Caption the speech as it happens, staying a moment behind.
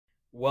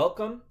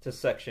Welcome to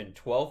section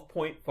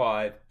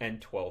 12.5 and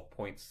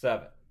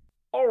 12.7.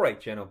 Alright,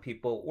 gentle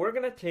people, we're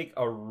going to take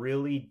a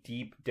really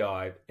deep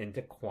dive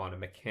into quantum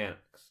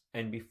mechanics.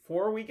 And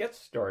before we get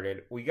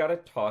started, we got to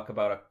talk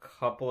about a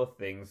couple of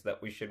things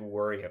that we should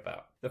worry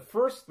about. The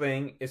first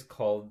thing is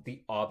called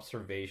the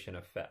observation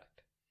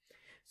effect.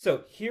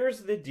 So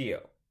here's the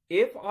deal.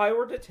 If I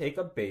were to take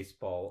a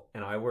baseball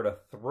and I were to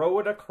throw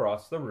it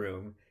across the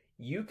room,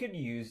 you could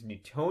use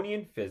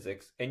Newtonian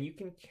physics and you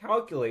can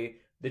calculate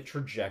the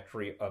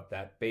trajectory of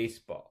that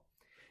baseball.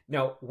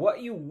 Now,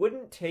 what you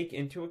wouldn't take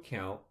into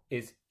account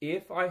is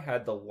if I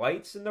had the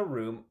lights in the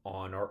room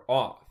on or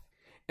off.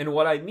 And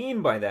what I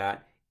mean by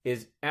that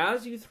is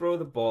as you throw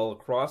the ball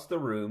across the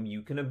room,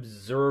 you can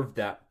observe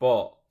that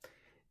ball.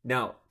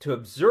 Now, to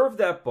observe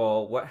that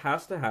ball, what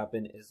has to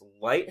happen is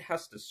light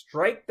has to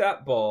strike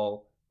that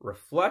ball,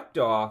 reflect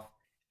off,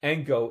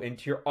 and go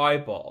into your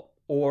eyeball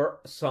or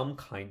some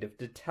kind of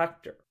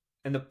detector.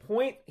 And the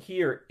point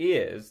here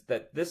is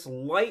that this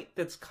light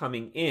that's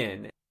coming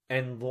in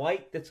and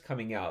light that's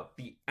coming out,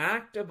 the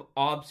act of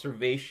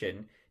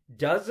observation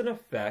doesn't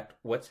affect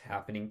what's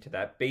happening to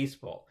that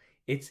baseball.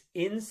 It's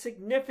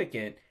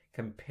insignificant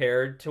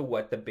compared to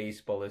what the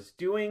baseball is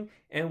doing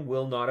and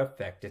will not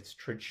affect its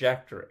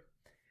trajectory.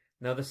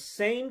 Now, the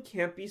same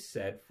can't be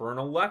said for an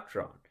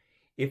electron.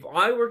 If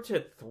I were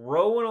to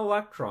throw an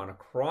electron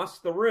across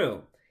the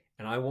room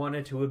and I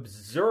wanted to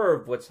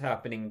observe what's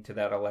happening to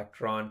that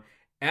electron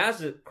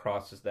as it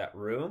crosses that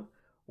room,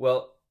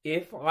 well,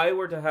 if I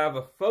were to have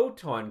a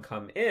photon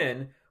come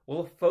in,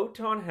 well, a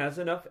photon has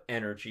enough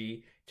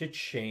energy to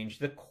change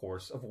the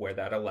course of where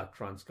that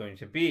electron's going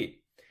to be.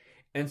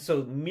 And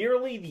so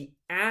merely the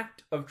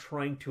act of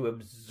trying to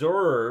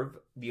observe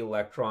the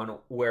electron,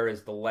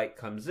 whereas the light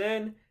comes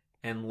in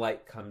and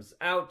light comes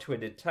out to a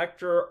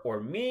detector or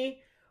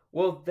me,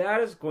 well,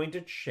 that is going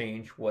to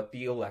change what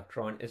the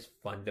electron is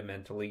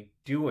fundamentally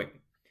doing.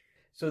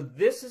 So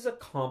this is a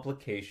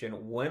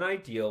complication when I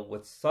deal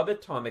with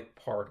subatomic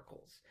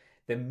particles.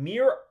 The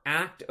mere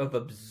act of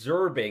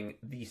observing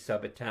these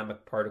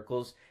subatomic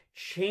particles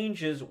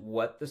changes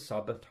what the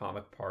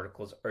subatomic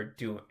particles are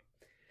doing.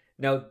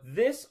 Now,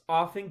 this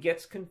often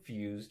gets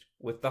confused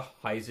with the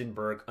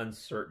Heisenberg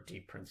uncertainty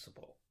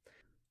principle.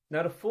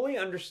 Now, to fully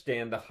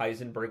understand the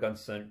Heisenberg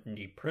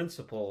uncertainty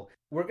principle,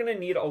 we're going to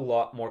need a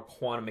lot more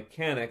quantum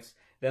mechanics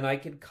than I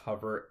could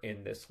cover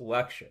in this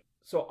lecture.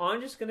 So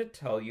I'm just going to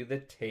tell you the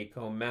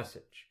take-home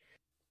message.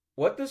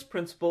 What this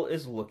principle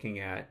is looking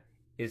at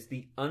is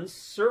the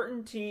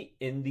uncertainty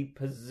in the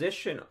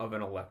position of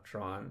an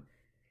electron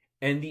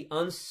and the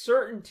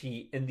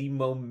uncertainty in the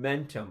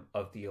momentum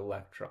of the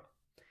electron.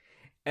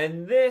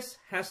 And this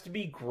has to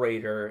be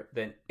greater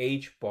than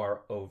h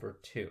bar over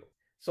 2.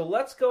 So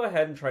let's go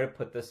ahead and try to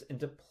put this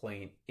into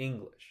plain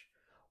English.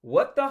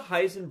 What the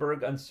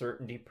Heisenberg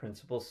uncertainty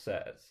principle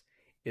says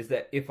is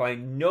that if I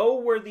know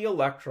where the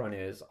electron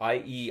is,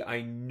 i.e.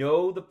 I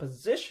know the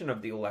position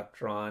of the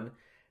electron,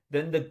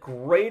 then the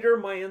greater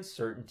my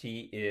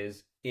uncertainty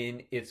is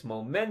in its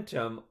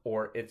momentum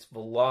or its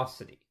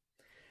velocity.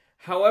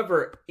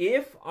 However,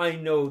 if I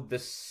know the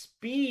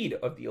speed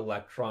of the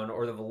electron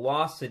or the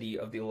velocity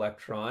of the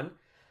electron,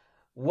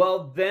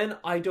 well, then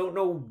I don't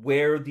know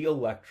where the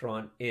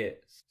electron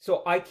is.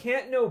 So I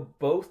can't know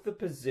both the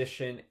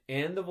position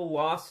and the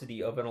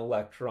velocity of an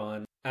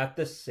electron at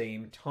the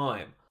same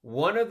time.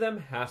 One of them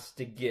has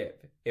to give.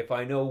 If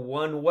I know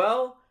one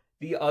well,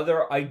 the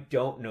other I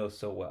don't know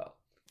so well.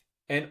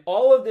 And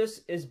all of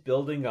this is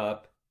building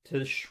up to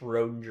the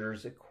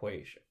Schrodinger's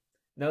equation.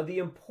 Now, the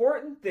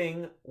important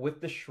thing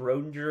with the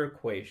Schrodinger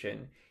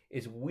equation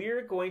is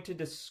we're going to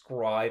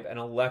describe an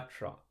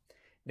electron.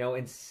 Now,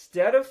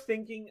 instead of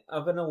thinking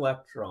of an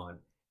electron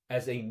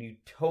as a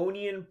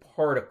Newtonian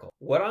particle,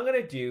 what I'm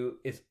going to do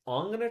is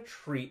I'm going to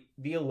treat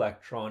the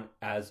electron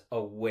as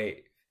a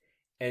wave.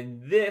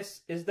 And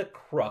this is the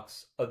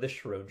crux of the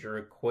Schrodinger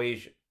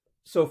equation.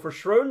 So for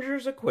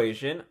Schrodinger's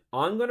equation,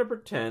 I'm going to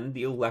pretend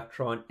the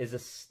electron is a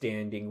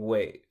standing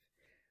wave.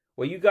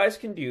 What you guys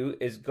can do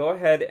is go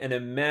ahead and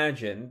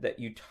imagine that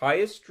you tie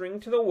a string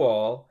to the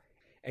wall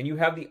and you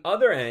have the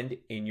other end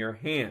in your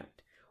hand.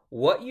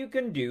 What you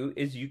can do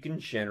is you can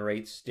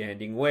generate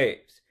standing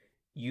waves.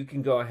 You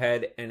can go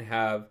ahead and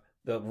have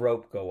the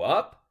rope go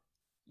up.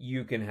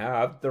 You can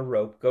have the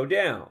rope go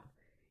down.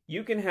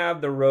 You can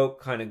have the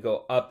rope kind of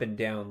go up and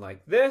down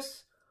like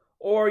this,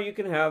 or you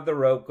can have the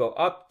rope go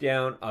up,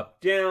 down,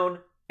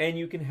 and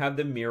you can have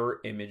the mirror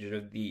image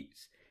of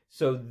these.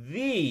 So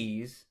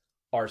these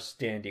are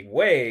standing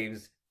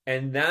waves,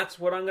 and that's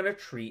what I'm going to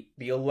treat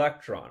the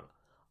electron.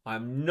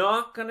 I'm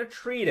not going to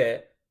treat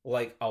it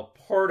like a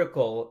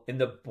particle in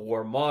the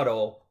Bohr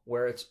model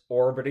where it's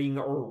orbiting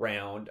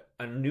around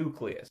a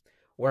nucleus,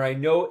 where I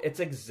know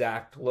its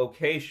exact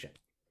location.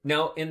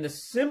 Now, in the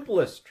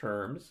simplest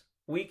terms,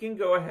 we can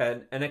go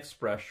ahead and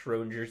express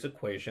Schrodinger's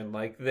equation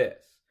like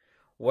this.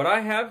 What I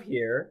have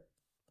here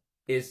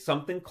is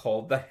something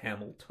called the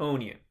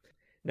Hamiltonian.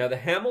 Now, the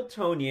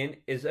Hamiltonian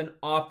is an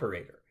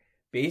operator.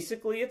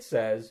 Basically, it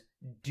says,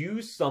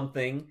 do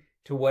something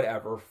to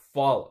whatever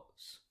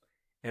follows.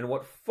 And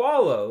what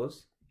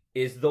follows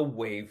is the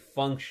wave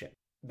function.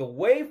 The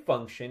wave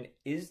function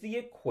is the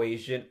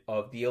equation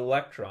of the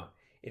electron.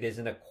 It is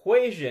an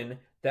equation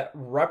that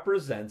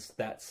represents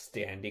that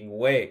standing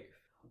wave.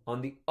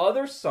 On the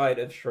other side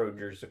of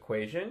Schrodinger's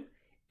equation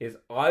is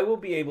I will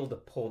be able to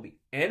pull the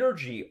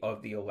energy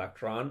of the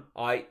electron,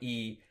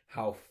 i.e.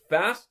 how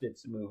fast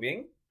it's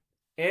moving,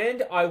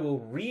 and I will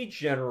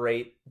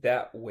regenerate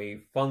that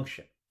wave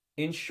function.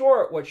 In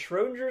short, what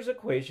Schrodinger's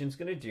equation is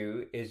going to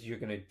do is you're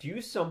going to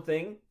do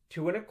something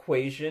to an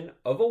equation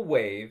of a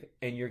wave,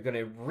 and you're going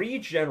to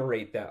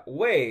regenerate that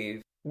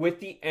wave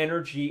with the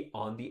energy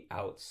on the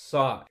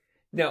outside.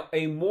 Now,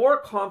 a more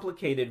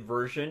complicated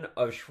version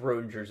of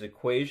Schrodinger's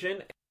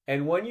equation,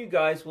 and one you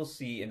guys will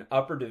see in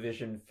upper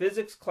division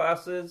physics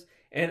classes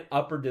and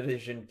upper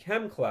division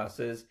chem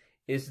classes,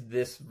 is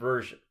this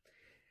version.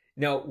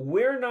 Now,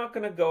 we're not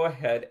going to go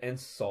ahead and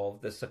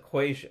solve this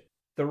equation.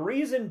 The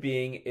reason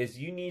being is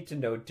you need to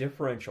know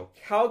differential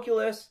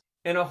calculus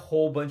and a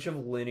whole bunch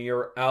of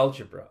linear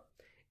algebra.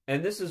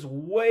 And this is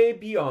way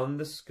beyond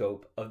the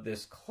scope of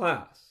this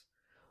class.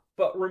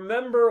 But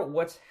remember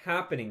what's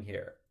happening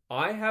here.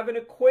 I have an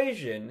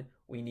equation,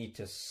 we need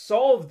to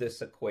solve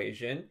this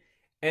equation,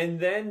 and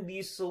then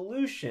these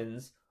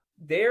solutions,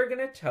 they're going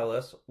to tell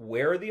us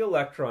where the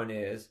electron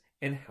is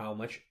and how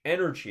much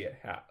energy it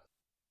has.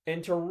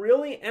 And to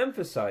really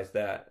emphasize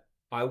that,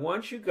 I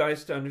want you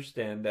guys to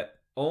understand that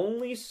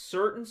only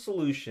certain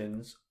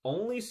solutions,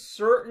 only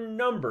certain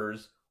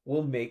numbers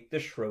will make the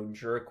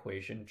Schrodinger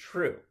equation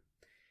true.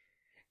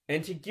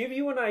 And to give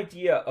you an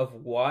idea of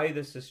why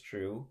this is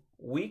true,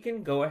 we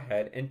can go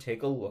ahead and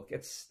take a look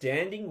at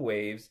standing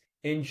waves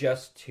in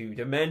just 2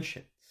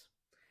 dimensions.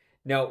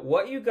 Now,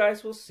 what you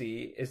guys will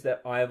see is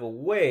that I have a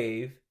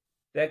wave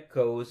that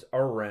goes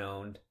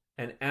around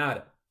an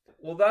atom.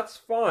 Well, that's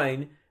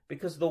fine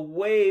because the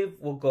wave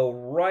will go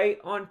right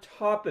on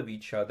top of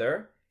each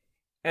other,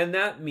 and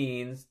that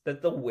means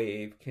that the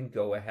wave can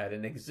go ahead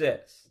and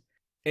exist.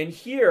 And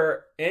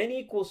here, n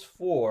equals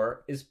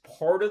 4 is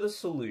part of the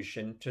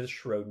solution to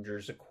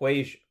Schrodinger's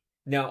equation.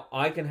 Now,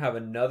 I can have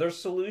another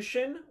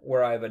solution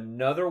where I have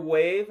another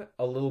wave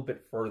a little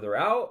bit further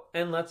out,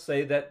 and let's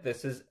say that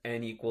this is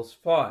n equals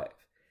 5.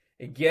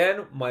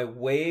 Again, my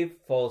wave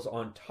falls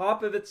on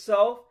top of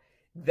itself.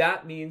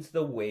 That means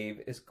the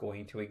wave is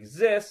going to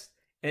exist,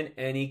 and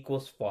n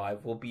equals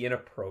 5 will be an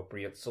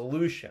appropriate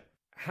solution.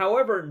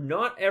 However,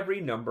 not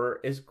every number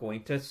is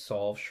going to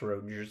solve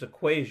Schrodinger's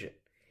equation.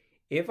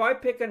 If I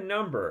pick a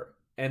number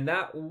and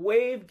that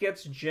wave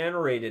gets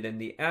generated in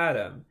the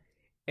atom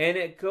and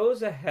it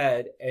goes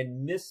ahead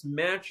and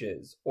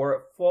mismatches or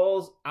it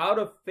falls out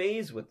of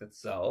phase with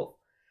itself,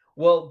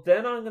 well,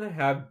 then I'm going to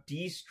have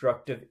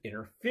destructive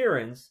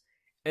interference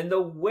and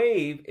the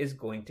wave is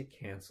going to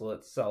cancel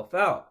itself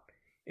out.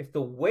 If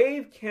the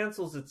wave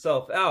cancels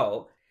itself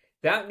out,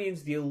 that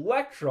means the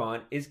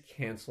electron is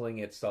canceling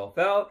itself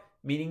out,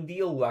 meaning the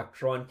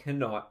electron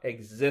cannot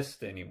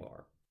exist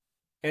anymore.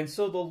 And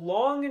so the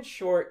long and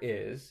short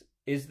is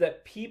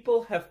that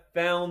people have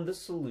found the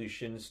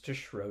solutions to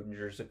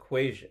Schrodinger's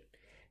equation.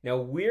 Now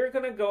we're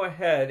going to go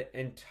ahead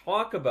and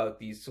talk about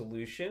these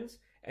solutions,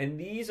 and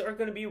these are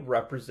going to be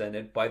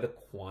represented by the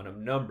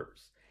quantum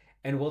numbers.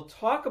 And we'll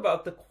talk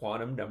about the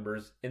quantum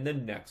numbers in the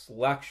next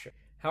lecture.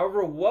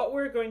 However, what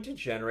we're going to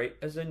generate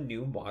is a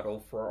new model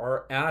for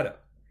our atom.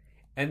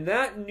 And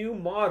that new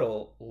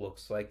model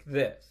looks like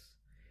this.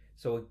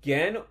 So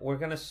again, we're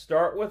going to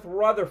start with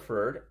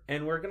Rutherford,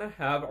 and we're going to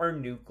have our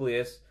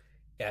nucleus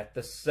at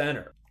the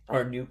center.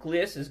 Our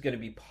nucleus is going to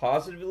be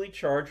positively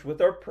charged with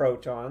our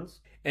protons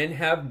and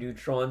have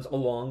neutrons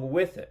along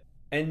with it.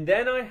 And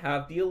then I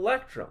have the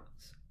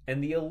electrons.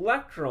 And the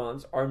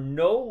electrons are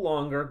no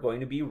longer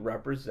going to be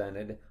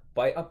represented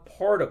by a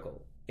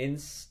particle.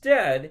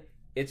 Instead,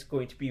 it's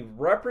going to be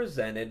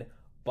represented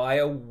by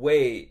a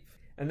wave.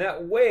 And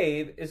that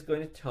wave is going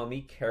to tell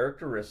me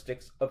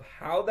characteristics of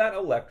how that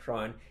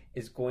electron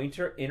is going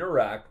to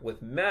interact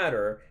with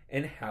matter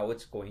and how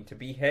it's going to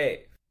behave.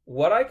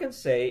 What I can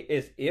say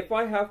is if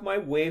I have my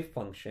wave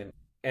function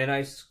and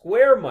I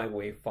square my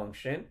wave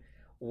function,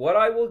 what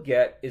I will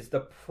get is the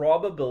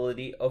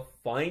probability of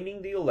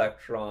finding the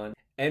electron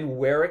and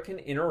where it can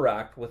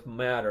interact with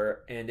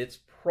matter and its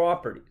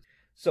properties.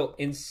 So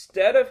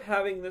instead of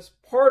having this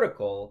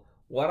particle,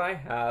 what I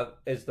have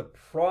is the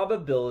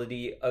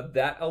probability of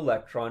that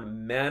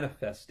electron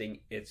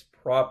manifesting its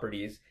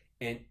properties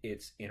and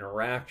its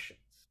interactions.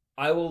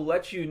 I will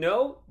let you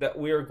know that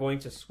we are going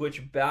to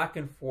switch back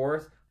and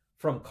forth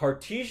from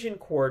Cartesian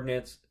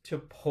coordinates to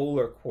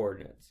polar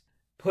coordinates.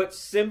 Put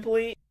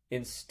simply,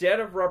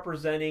 instead of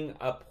representing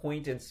a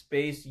point in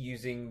space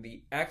using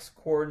the x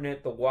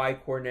coordinate, the y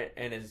coordinate,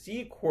 and a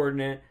z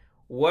coordinate,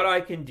 what I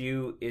can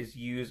do is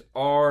use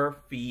r,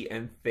 phi,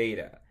 and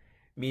theta.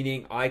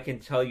 Meaning I can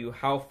tell you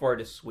how far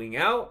to swing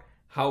out,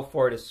 how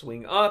far to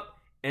swing up,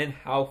 and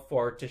how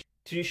far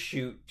to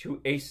shoot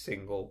to a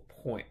single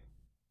point.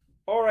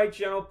 Alright,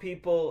 gentle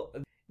people,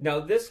 now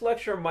this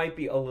lecture might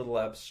be a little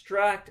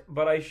abstract,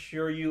 but I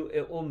assure you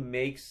it will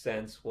make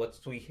sense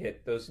once we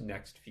hit those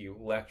next few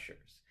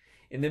lectures.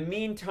 In the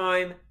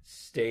meantime,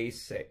 stay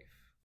safe.